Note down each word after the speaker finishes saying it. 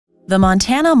The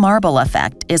Montana Marble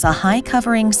Effect is a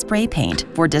high-covering spray paint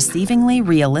for deceivingly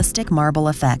realistic marble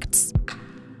effects.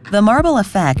 The marble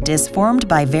effect is formed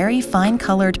by very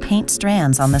fine-colored paint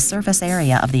strands on the surface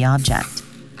area of the object.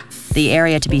 The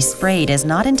area to be sprayed is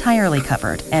not entirely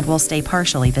covered and will stay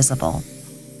partially visible.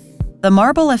 The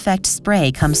marble effect spray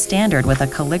comes standard with a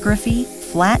calligraphy,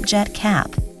 flat jet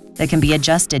cap that can be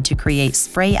adjusted to create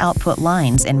spray output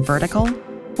lines in vertical,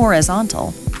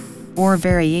 horizontal, or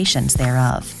variations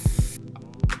thereof.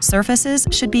 Surfaces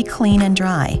should be clean and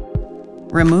dry.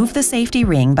 Remove the safety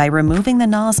ring by removing the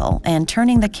nozzle and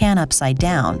turning the can upside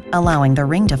down, allowing the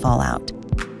ring to fall out.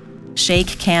 Shake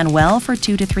can well for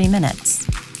 2 to 3 minutes.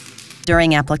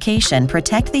 During application,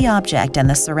 protect the object and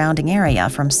the surrounding area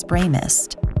from spray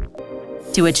mist.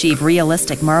 To achieve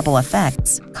realistic marble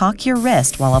effects, cock your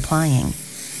wrist while applying.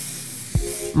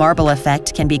 Marble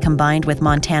effect can be combined with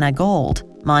Montana Gold,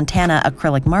 Montana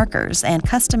acrylic markers, and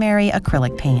customary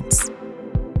acrylic paints.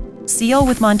 Seal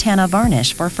with Montana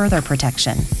varnish for further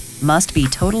protection. Must be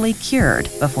totally cured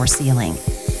before sealing.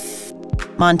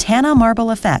 Montana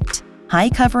Marble Effect,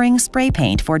 high-covering spray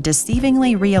paint for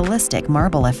deceivingly realistic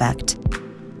marble effect.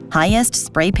 Highest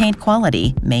spray paint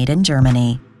quality made in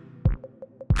Germany.